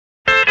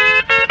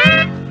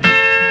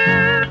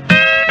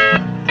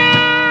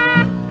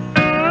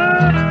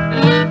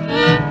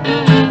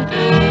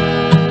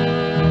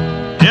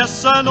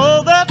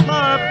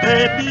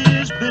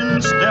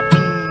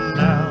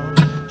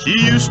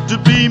used to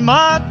be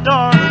my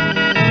darling.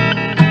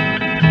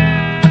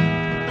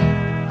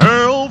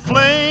 Her old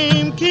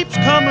flame keeps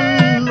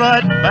coming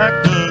right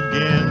back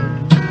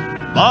again,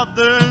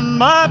 bothering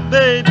my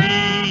baby.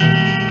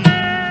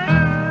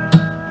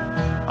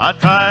 I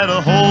try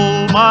to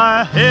hold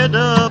my head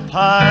up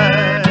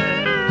high,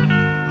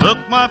 look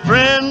my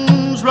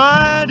friends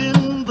right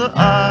in the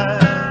eye,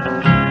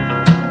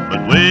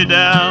 but way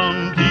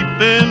down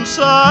deep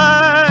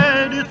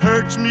inside it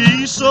hurts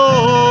me so.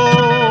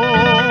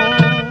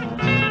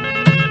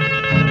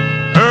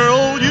 Her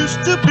old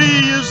used to be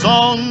is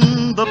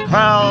on the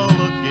prowl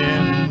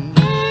again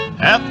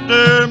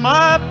after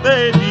my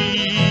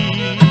baby.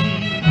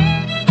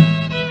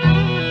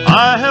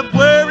 I have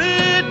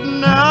worried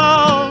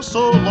now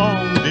so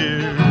long,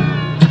 dear,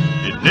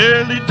 it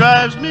nearly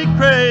drives me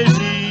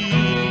crazy.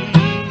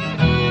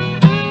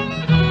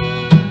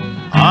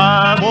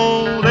 I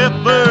won't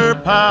ever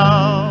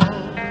pout,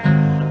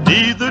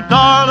 neither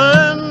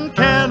darling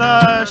can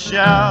I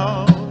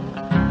shout.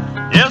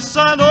 Yes,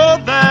 I know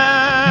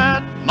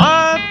that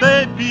my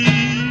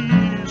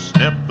baby's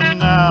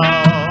stepping out.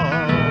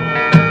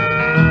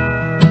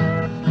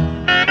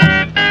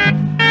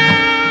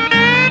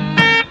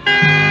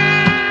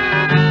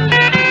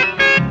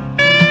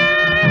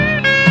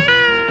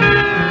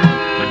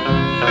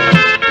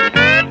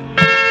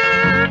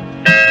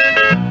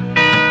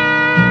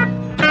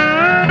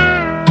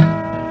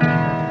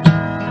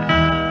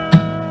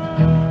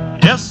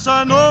 Yes,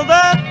 I know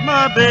that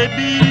my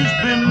baby's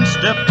been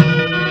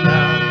stepping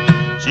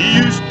out. She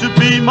used to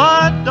be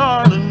my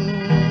darling.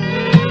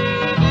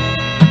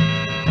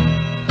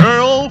 Her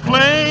old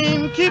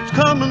flame keeps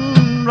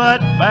coming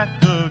right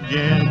back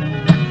again,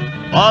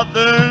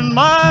 bothering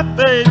my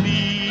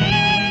baby.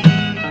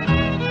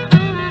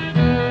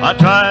 I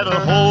try to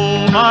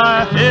hold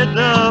my head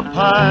up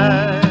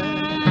high,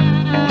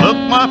 look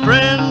my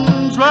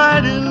friends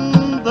right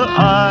in the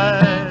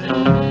eye,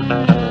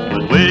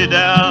 but way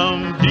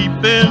down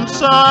deep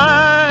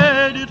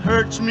inside it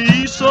hurts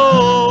me so.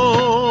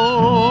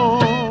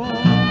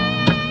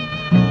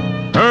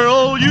 Her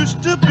old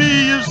used to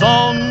be is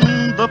on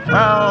the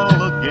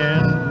prowl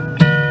again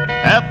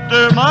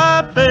after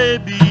my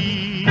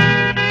baby.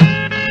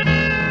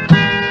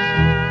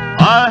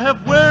 I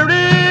have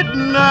worried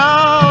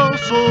now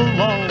so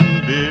long,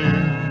 dear,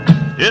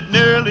 it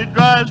nearly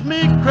drives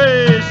me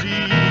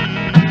crazy.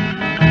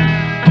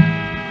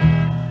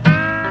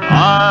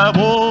 I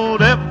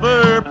won't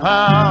ever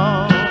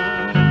pout,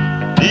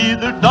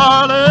 neither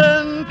darling